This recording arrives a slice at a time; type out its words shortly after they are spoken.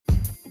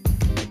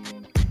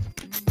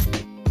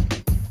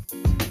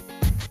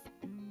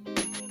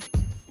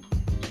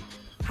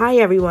Hi,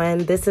 everyone.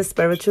 This is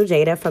Spiritual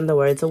Jada from the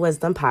Words of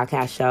Wisdom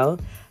podcast show.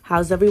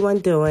 How's everyone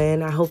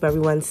doing? I hope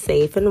everyone's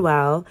safe and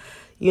well.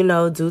 You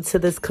know, due to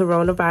this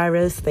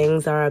coronavirus,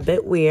 things are a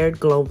bit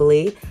weird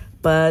globally,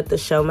 but the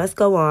show must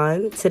go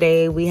on.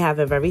 Today, we have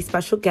a very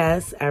special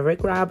guest,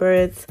 Eric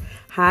Roberts.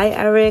 Hi,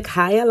 Eric.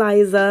 Hi,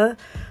 Eliza.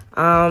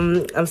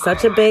 I'm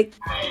such a big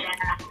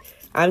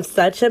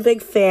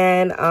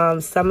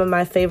fan. Some of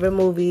my favorite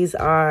movies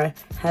are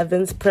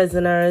Heaven's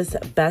Prisoners,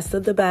 Best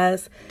of the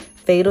Best,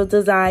 Fatal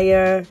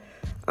Desire.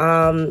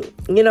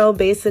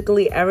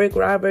 Basically Eric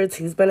Roberts,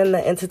 he's been in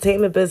the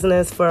entertainment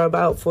business for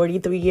about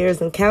 43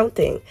 years and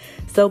counting.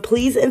 So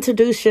please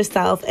introduce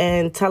yourself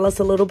and tell us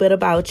a little bit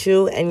about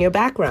you and your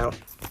background.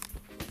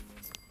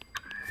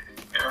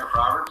 Eric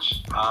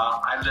Roberts.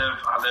 I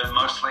live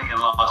mostly in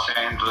Los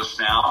Angeles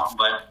now,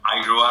 but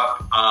I grew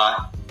up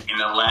in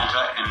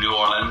Atlanta and New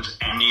Orleans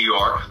and New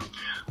York,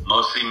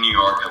 mostly New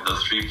York of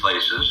those three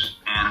places,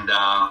 and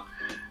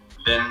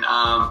then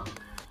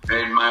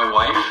married my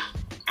wife,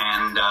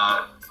 and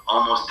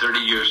almost 30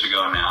 years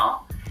ago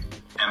now,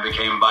 and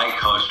became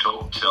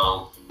bi-coastal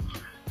till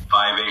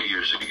 8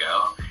 years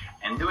ago.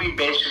 And then we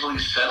basically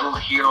settled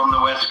here on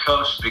the West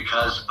Coast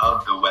because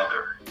of the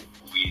weather.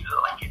 We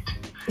like it.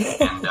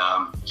 And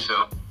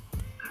so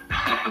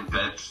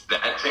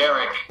that's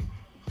Eric.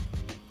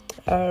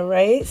 All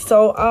right.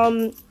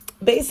 So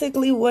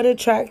basically, what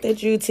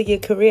attracted you to your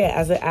career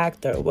as an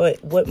actor?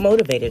 What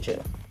motivated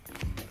you?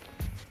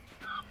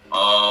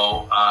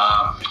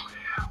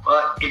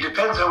 Well, it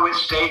depends on which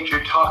stage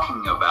you're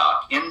talking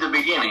about. In the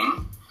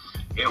beginning,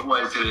 it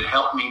was that it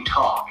helped me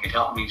talk. It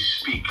helped me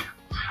speak.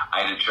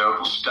 I had a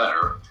terrible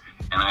stutter,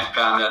 and I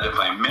found that if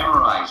I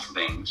memorized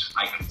things,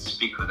 I could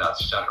speak without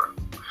stuttering.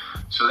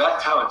 So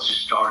that's how it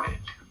started.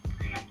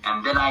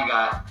 And then I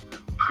got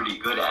pretty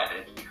good at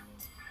it.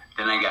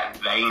 Then I got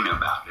vain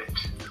about it.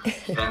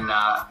 Then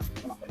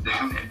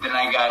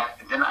I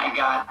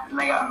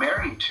got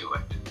married to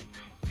it.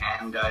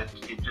 And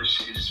it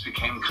just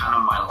became kind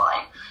of my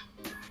life,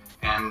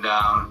 and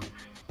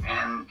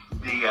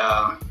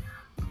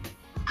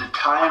the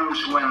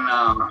times when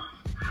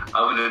I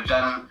would have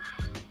done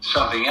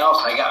something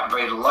else, I got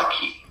very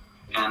lucky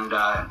and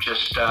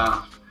just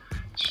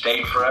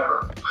stayed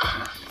forever.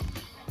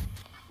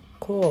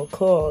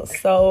 Cool.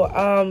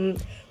 So,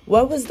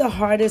 what was the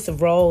hardest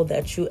role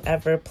that you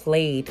ever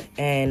played,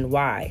 and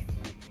why?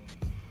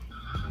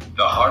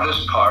 The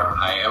hardest part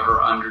I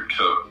ever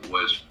undertook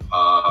was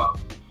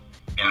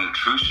in a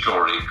true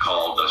story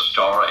called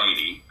Star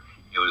 80.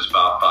 It was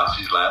Bob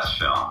Fosse's last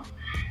film.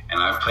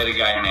 And I played a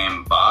guy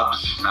named Bob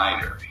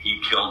Snyder. He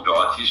killed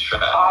Dorothy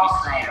Stratton.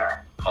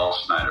 Paul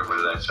Snyder. What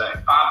did I say?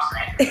 Bob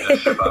Snyder. Did I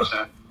say Bob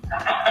Snyder?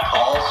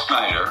 Paul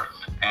Snyder.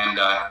 And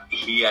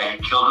he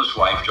killed his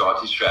wife,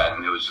 Dorothy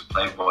Stratton. It was a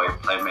Playboy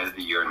Playmate of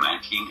the Year in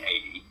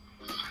 1980.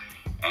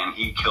 And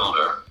he killed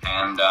her.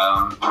 And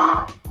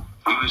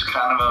he was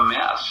kind of a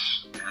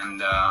mess.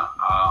 And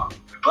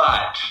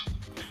but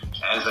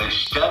as I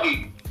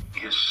studied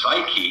his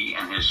psyche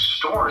and his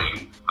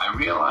story, I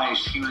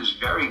realized he was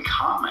very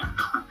common.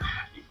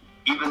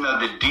 Even though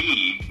the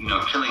deed,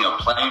 killing a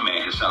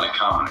playmate is not a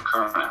common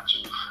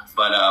occurrence,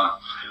 but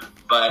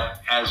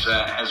as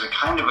a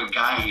kind of a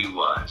guy he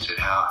was, and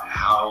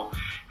how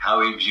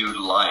he viewed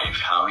life,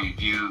 how he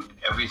viewed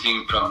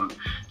everything from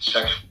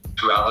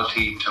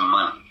sexuality to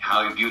money,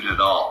 how he viewed it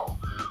all,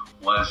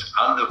 was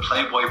out of the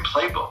Playboy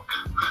playbook.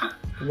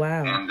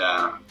 Wow. And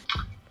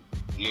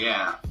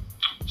yeah.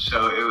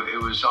 So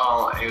it was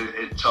all,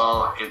 it's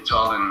all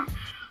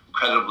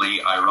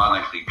incredibly,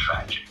 ironically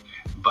tragic.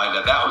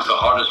 But that was the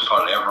hardest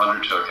part I ever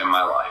undertook in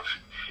my life.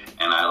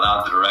 And I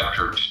allowed the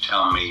director to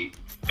tell me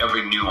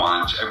every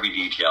nuance, every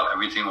detail,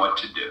 everything what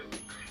to do.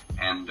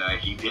 And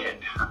he did.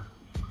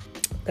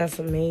 That's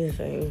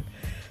amazing.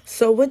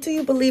 So what do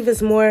you believe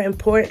is more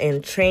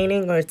important,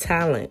 training or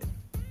talent?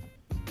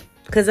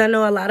 Because I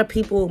know a lot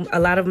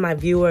of my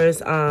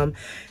viewers,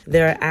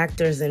 they're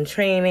actors in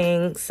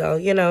training. So,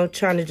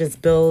 trying to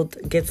just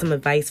get some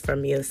advice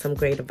from you, some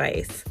great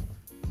advice.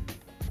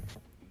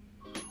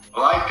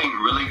 Well, I think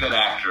really good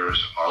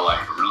actors are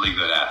like really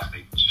good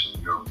athletes.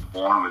 You're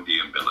born with the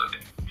ability.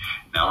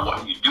 Now,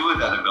 what you do with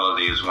that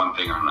ability is one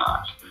thing or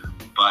not.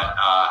 But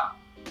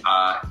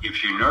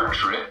if you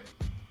nurture it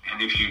and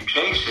if you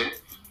chase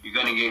it, you're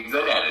going to get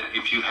good at it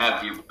if you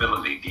have the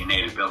ability, the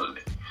innate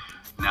ability.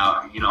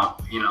 Now,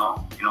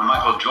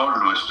 Michael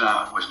Jordan was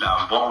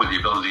not born with the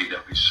ability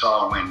that we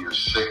saw win your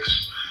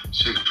six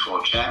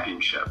world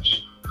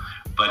championships,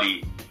 but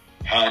he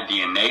had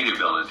the innate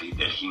ability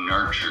that he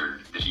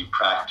nurtured, that he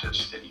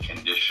practiced, that he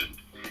conditioned,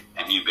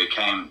 and he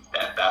became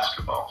that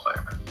basketball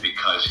player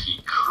because he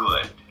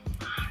could.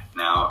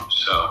 Now,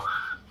 so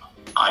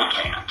I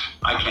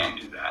can't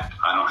do that.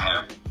 I don't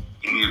have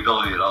any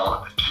ability at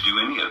all to do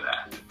any of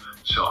that.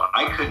 So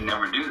I could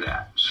never do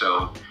that.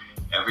 So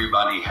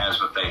everybody has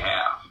what they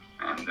have,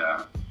 and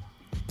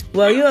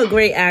well, you're a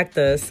great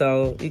actor,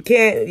 so you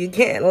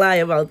can't lie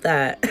about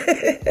that.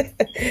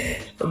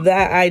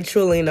 That I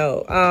truly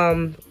know.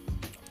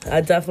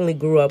 I definitely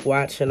grew up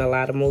watching a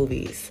lot of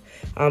movies,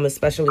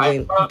 especially I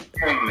when, love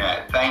hearing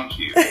that. Thank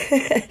you.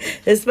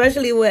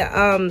 especially with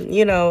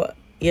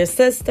your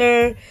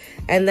sister,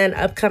 and then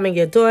upcoming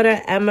your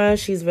daughter Emma.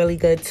 She's really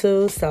good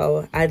too.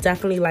 So I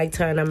definitely liked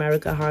her in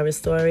American Horror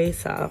Story.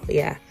 So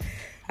yeah,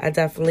 I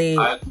definitely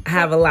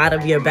have a lot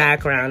of your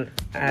background.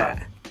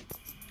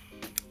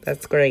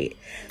 That's great.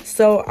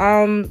 So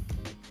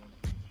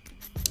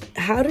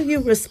how do you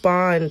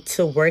respond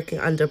to working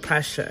under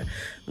pressure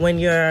when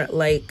you're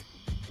like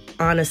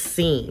on a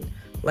scene?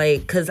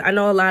 Like, because I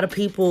know a lot of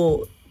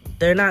people,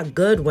 they're not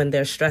good when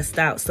they're stressed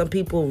out. Some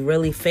people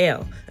really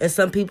fail, and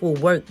some people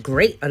work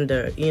great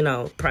under,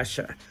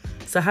 pressure.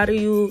 So how do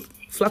you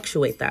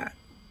fluctuate that?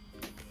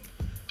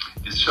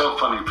 It's so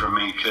funny for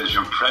me because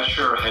your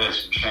pressure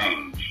has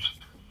changed.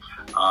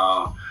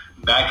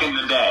 Back in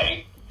the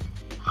day,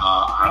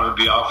 I would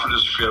be offered a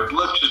script.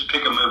 Let's just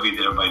pick a movie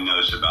that everybody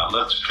knows about.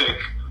 Let's pick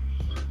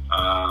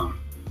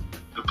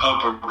The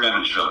Pope of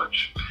Greenwich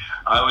Village.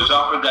 I was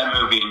offered that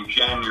movie in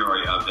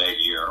January of that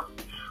year.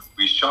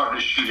 We started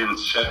to shoot in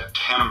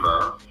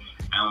September,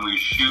 and we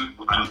shoot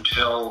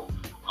until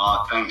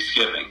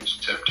Thanksgiving,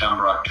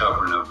 September,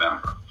 October,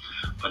 November.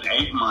 But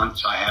 8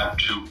 months, I have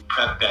to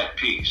prep that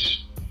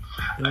piece.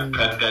 I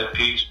prep that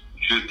piece,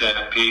 shoot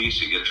that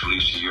piece. It gets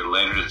released a year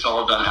later. It's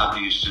all done how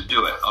they used to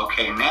do it.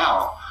 Okay,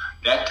 now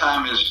that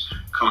time is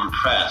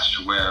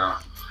compressed where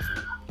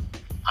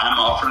I'm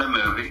offered a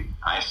movie.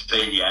 I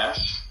say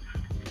yes,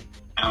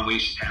 and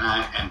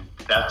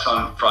that's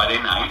on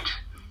Friday night,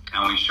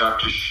 and we start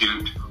to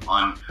shoot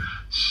on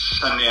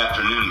Sunday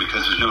afternoon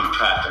because there's no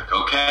traffic.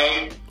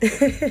 Okay.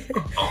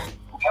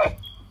 Okay.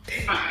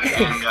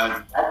 And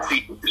that's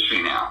the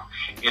industry now.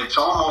 It's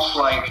almost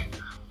like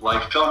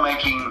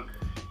filmmaking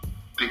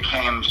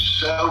became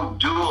so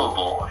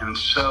doable and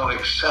so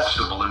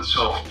accessible and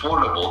so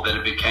affordable that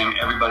it became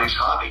everybody's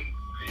hobby.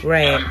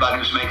 Right. Everybody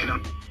was making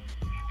them,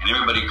 and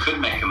everybody could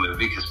make a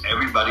movie because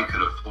everybody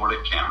could afford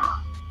a camera.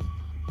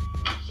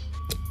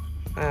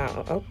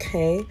 Wow,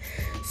 okay.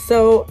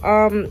 So,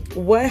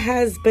 what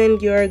has been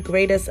your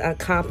greatest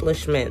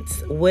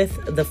accomplishments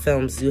with the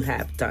films you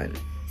have done?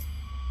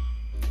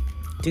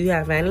 Do you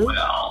have any?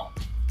 Well,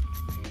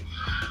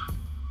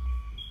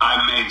 I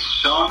made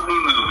so many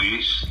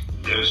movies.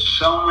 There's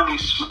so many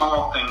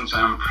small things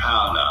I'm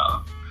proud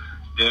of.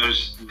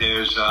 There's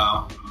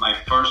my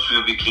first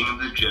movie, King of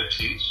the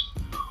Gypsies,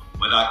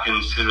 what I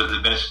consider the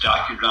best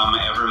docudrama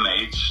ever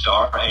made,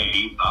 Star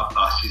 80, Bob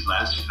Fosse's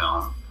last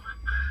film.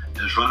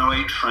 There's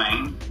Runaway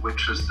Train,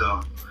 which was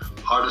the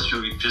hardest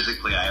movie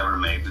physically I ever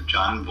made with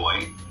John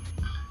Boyd.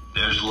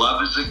 There's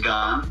Love is a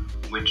Gun,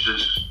 which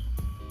is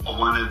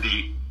one of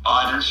the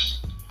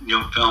oddest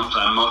films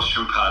I'm most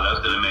proud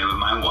of that I made with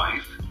my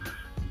wife,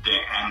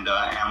 and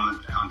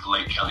with the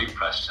late Kelly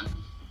Preston.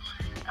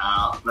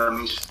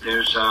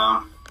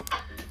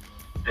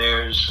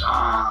 There's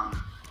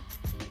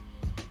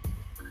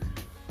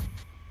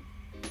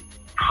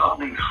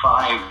probably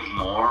 5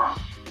 more.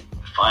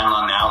 Final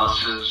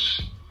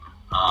Analysis.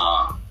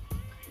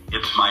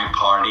 It's My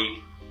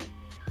Party.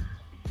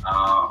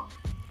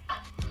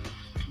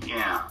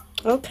 Yeah.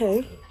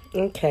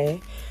 Okay.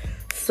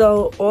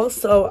 So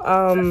also,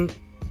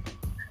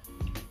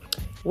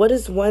 what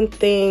is one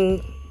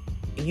thing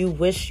you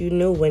wish you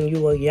knew when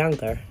you were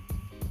younger?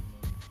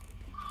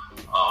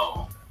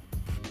 Oh,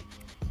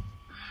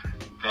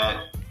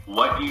 that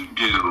what you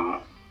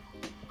do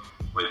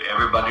with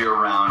everybody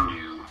around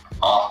you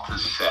off the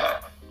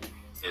set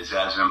is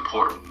as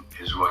important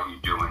as what you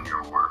do in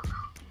your work.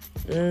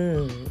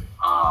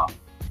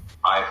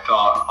 I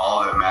thought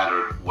all that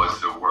mattered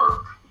was the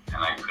work, and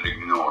I could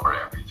ignore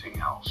everything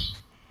else.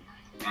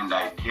 And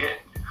I did,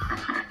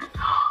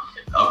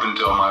 up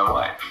until my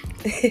wife.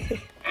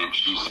 And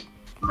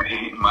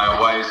my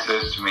wife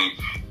says to me,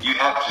 "You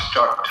have to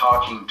start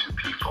talking to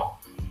people."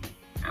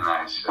 And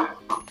I said,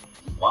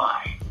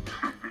 "Why?"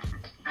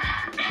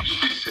 And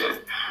she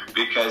said,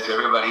 "Because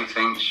everybody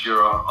thinks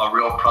you're a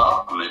real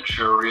problem, that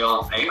you're a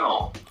real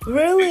a-hole."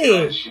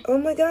 Really? Oh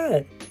my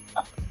God.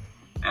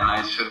 And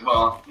I said,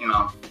 "Well,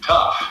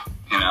 tough,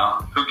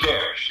 who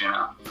cares,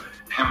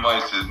 And my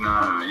wife says,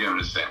 no, you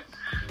understand.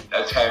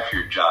 That's half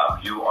your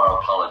job. You are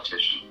a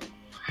politician.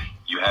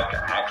 You have to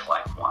act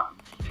like one.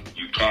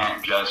 You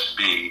can't just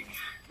be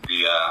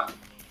the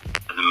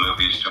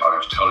movie star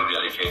who's totally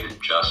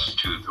dedicated just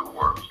to the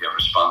work. You have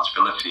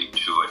responsibility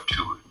to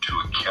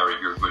carry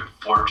your good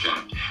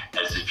fortune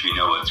as if you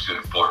know it's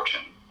good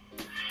fortune."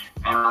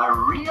 And I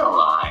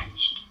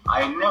realized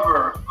I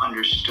never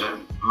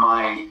understood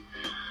my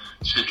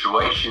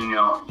situation,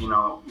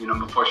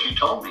 before she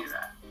told me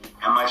that.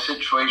 And my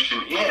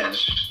situation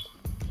is,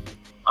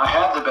 I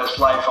have the best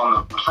life on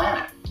the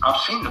planet. I've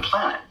seen the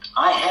planet.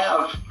 I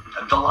have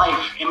the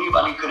life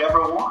anybody could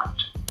ever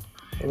want.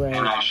 Right.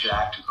 And I should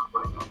act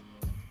accordingly.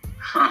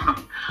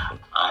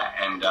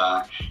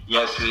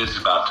 Yes, it is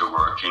about the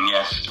work. And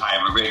yes, I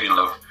have a great deal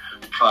of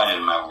pride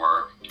in my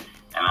work.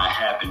 And I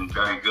have been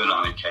very good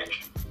on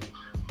occasion.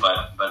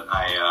 But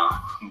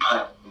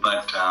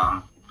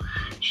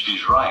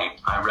she's right.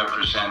 I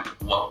represent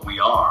what we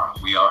are.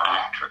 We are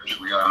actors.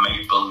 We are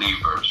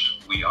make-believers.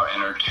 We are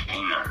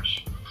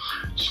entertainers.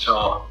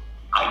 So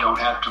I don't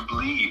have to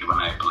bleed when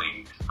I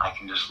bleed. I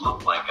can just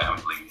look like I'm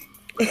bleeding.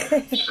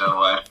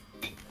 So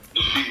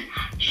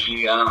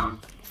she got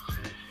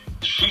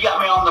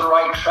me on the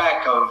right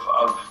track of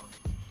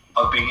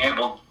being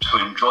able to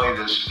enjoy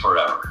this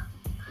forever.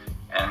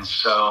 And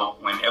so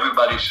when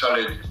everybody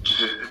started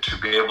to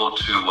be able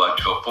to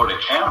afford a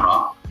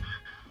camera,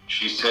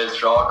 she says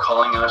they're all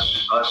calling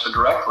us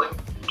directly.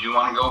 Do you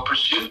want to go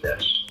pursue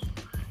this?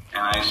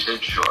 And I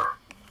said, sure.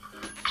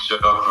 So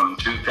from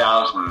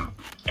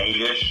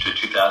 2008-ish to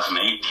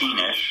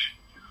 2018-ish,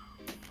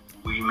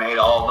 we made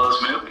all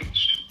those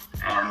movies.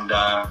 And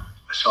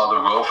saw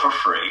the role for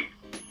free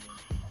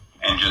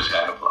and just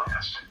had a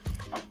blast.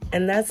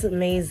 And that's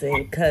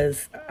amazing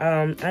because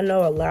I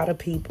know a lot of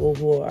people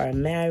who are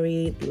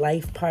married,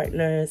 life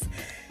partners,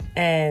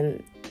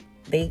 and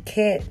they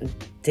can't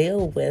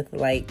deal with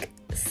like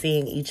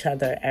seeing each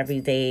other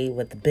every day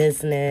with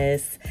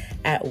business,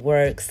 at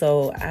work.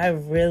 So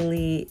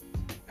I'm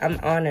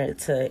honored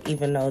to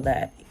even know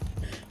that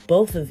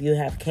both of you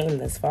have came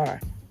this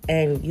far.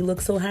 And you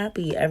look so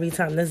happy every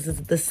time. This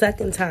is the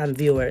second time,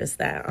 viewers,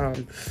 that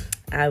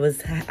I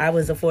was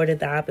afforded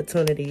the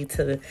opportunity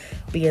to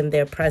be in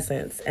their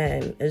presence,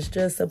 and it's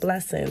just a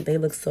blessing. They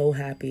look so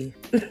happy.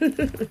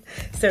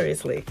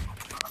 Seriously.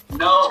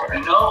 No,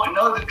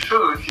 the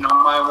truth. You know,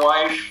 my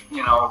wife,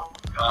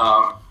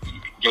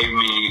 gave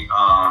me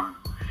a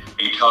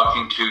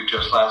talking to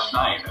just last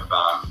night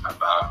about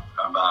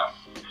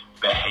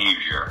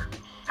behavior,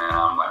 and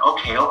I'm like,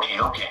 okay,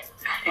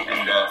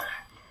 and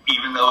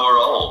even though we're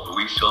old,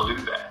 we still do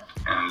that,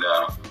 and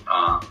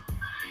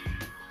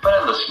but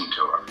I listen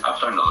to her.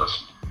 I've learned to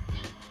listen.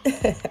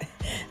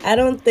 I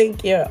don't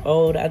think you're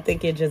old. I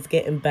think you're just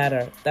getting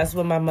better. That's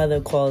what my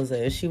mother calls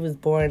it. She was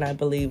born, I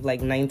believe, like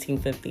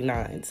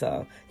 1959.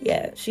 So,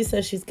 yeah, she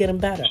says she's getting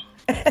better.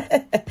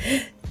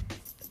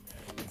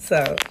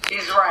 So.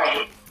 She's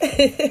right.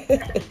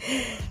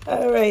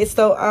 All right.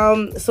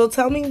 So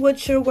tell me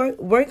what you're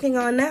working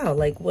on now.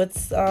 Like,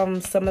 what's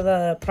some of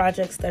the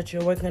projects that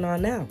you're working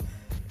on now?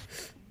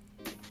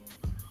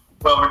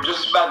 Well, we're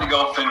just about to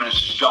go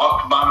finish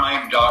Stalked by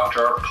My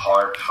Doctor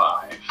Part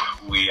 5.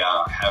 We've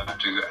got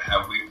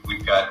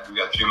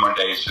 3 more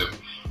days of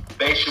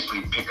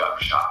basically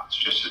pickup shots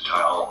just to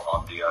tie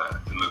all the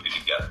movie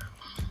together.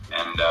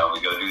 And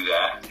we go do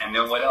that. And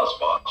then what else,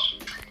 boss?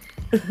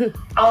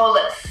 Oh,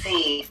 let's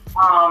see.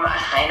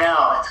 I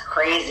know, it's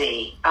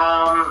crazy.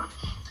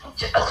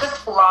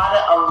 Just a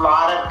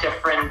lot of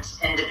different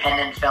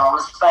independent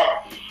films,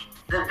 but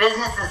the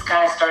business is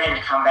kind of starting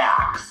to come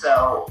back.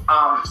 So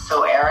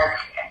Eric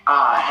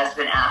has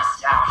been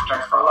asked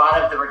after for a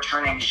lot of the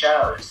returning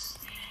shows.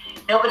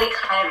 Nobody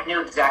kind of knew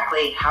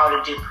exactly how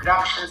to do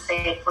production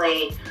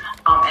safely,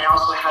 and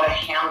also how to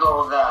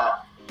handle the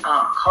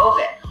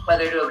COVID,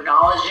 whether to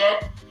acknowledge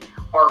it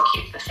or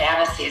keep the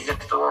fantasies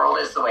if the world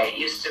is the way it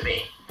used to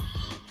be.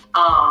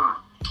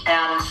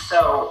 And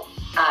so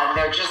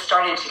they're just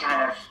starting to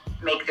kind of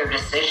make their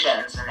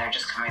decisions, and they're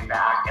just coming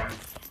back. And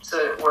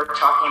so we're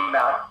talking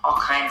about all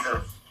kinds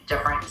of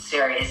different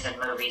series and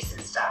movies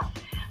and stuff.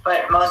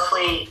 But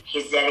mostly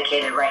he's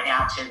dedicated right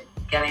now to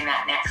getting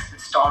that next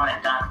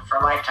installment done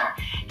for Lifetime.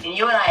 And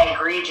you and I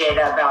agree,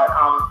 Jada,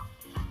 about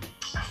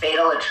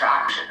Fatal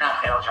Desire?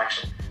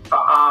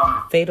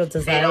 Fatal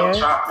Desire?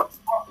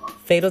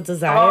 Fatal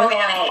Desire,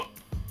 yeah.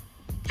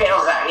 Fatal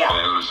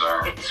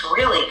Desire. It's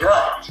really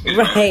good.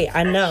 Right,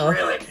 I know.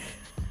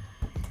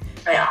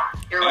 Yeah,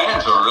 you're right.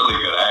 Anne's a really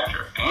good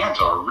actor.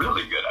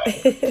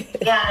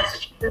 Yeah, and it's a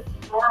true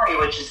story,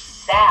 which is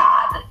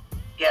sad.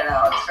 You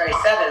know, it's very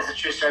sad that it's a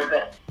true story,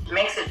 but it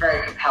makes it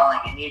very compelling,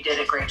 and you did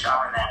a great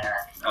job in that, Eric.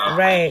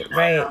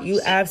 Right. You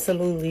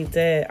absolutely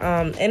did.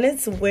 And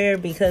it's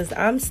weird because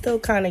I'm still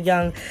kind of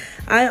young.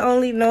 I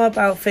only know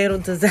about Fatal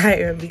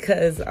Desire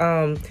because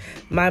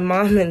my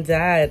mom and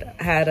dad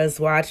had us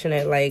watching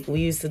it. Like, we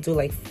used to do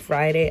like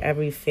Friday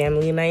every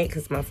family night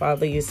because my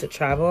father used to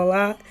travel a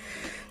lot.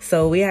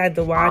 So we had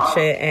to watch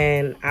it,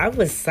 and I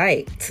was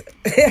psyched.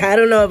 I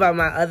don't know about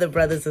my other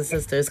brothers and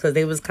sisters because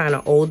they was kind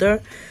of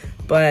older.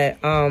 But,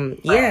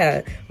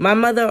 yeah, my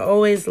mother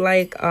always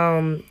liked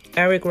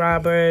Eric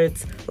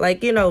Roberts,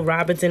 like,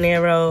 Robert De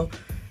Niro.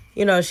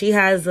 She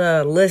has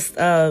a list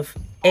of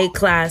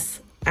A-class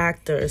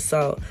actors.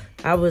 So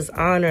I was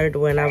honored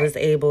when I was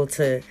able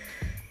to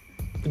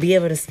be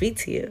able to speak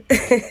to you.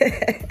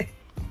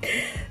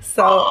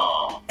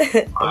 So...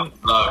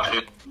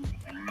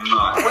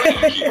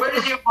 Where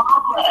does your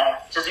mom live?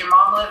 Does your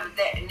mom live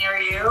near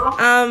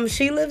you?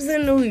 She lives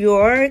in New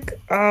York,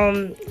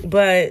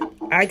 but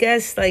I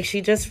guess like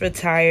she just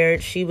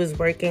retired. She was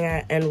working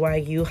at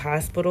NYU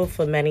Hospital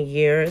for many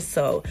years,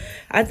 so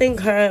I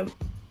think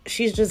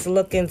she's just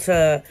looking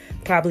to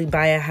probably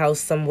buy a house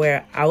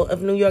somewhere out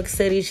of New York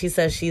City. She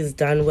says she's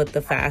done with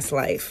the fast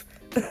life.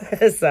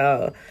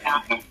 So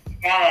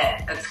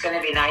get it. That's going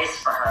to be nice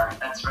for her.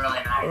 That's really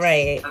nice.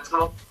 Right. Let's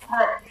go.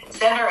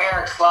 Send her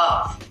Eric's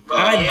love.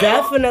 I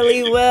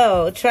definitely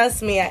will.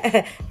 Trust me,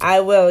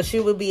 I will. She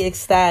would be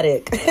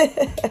ecstatic.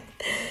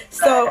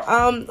 So,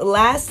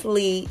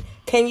 lastly,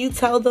 can you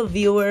tell the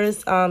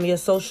viewers your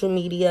social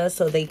media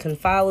so they can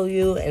follow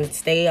you and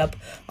stay up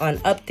on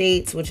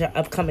updates with your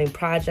upcoming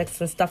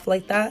projects and stuff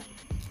like that?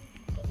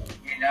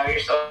 You know your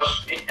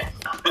social media.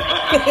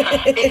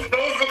 It's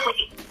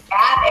basically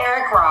at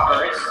Eric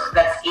Roberts.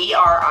 That's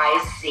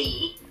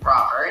ERIC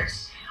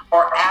Roberts,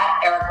 or at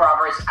Eric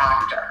Roberts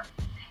Actor.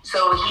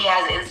 So he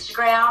has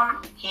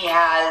Instagram, he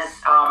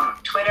has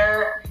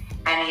Twitter,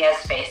 and he has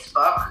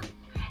Facebook.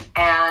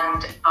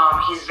 And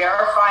he's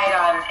verified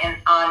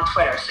on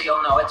Twitter, so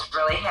you'll know it's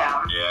really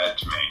him. Yeah,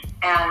 it's me.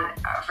 And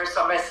for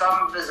some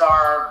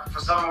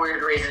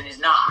weird reason, he's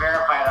not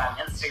verified on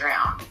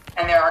Instagram.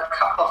 And there are a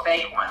couple of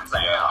fake ones,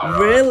 I know.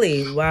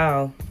 Really?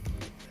 Wow.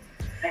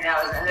 I know,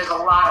 and there's a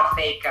lot of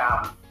fake.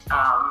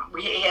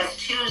 He has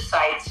 2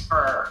 sites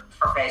for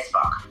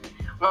Facebook.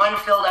 One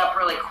filled up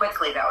really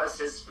quickly. That was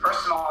his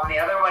personal, and the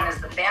other one is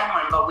the fan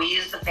one. But we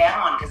used the fan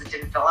one because it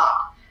didn't fill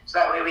up, so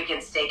that way we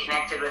can stay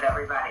connected with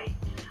everybody.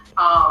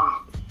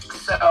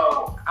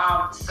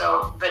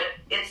 But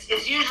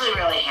it's usually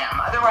really him.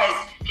 Otherwise,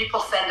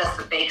 people send us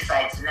the fake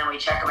sites, and then we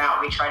check them out.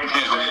 And we try to make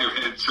sure.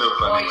 It's so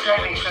funny. We try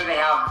to make sure they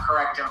have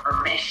correct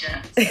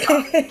information.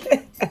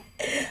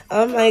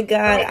 Oh my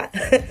God.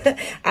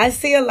 I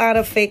see a lot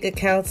of fake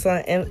accounts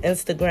on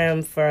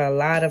Instagram for a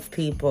lot of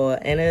people,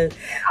 and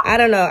I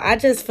don't know. I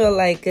just feel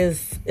like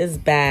it's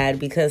bad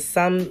because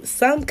some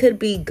could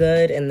be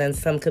good and then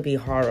some could be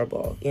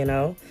horrible, you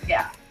know?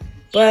 Yeah.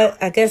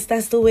 But I guess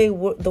that's the way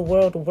the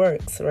world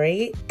works,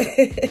 right? But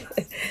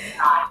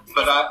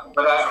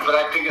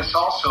I think it's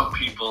also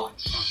people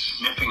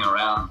sniffing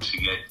around to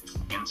get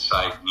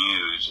inside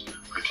news,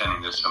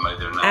 pretending there's somebody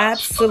they're not.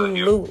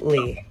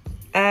 Absolutely.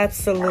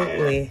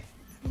 Absolutely.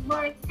 Oh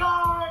my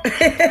God.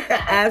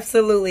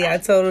 Absolutely. I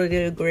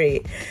totally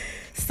agree.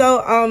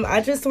 So I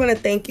just want to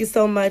thank you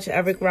so much,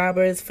 Eric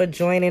Roberts, for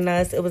joining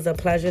us. It was a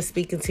pleasure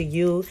speaking to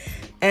you.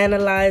 And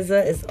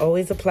Eliza, it's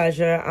always a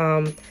pleasure.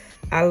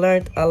 I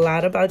learned a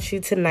lot about you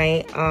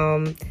tonight.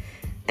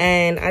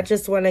 And I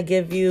just want to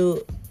give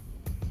you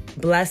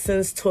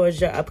blessings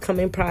towards your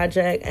upcoming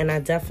project. And I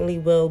definitely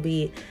will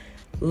be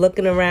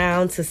looking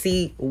around to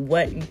see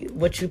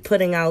what you're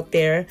putting out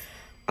there.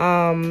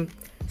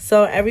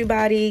 So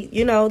everybody,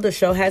 you know, the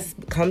show has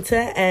come to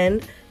an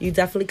end. You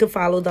definitely can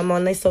follow them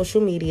on their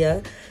social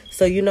media.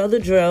 So you know the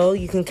drill.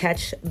 You can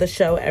catch the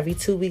show every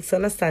 2 weeks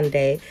on a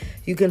Sunday.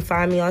 You can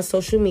find me on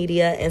social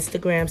media,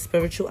 Instagram,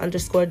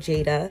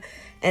 spiritual_Jada,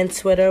 and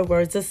Twitter,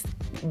 Words of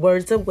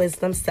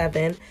Wisdom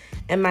 7.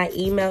 And my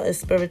email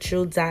is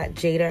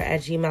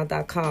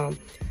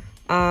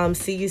spiritual.jada@gmail.com.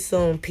 See you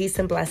soon. Peace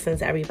and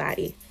blessings,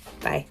 everybody.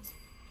 Bye.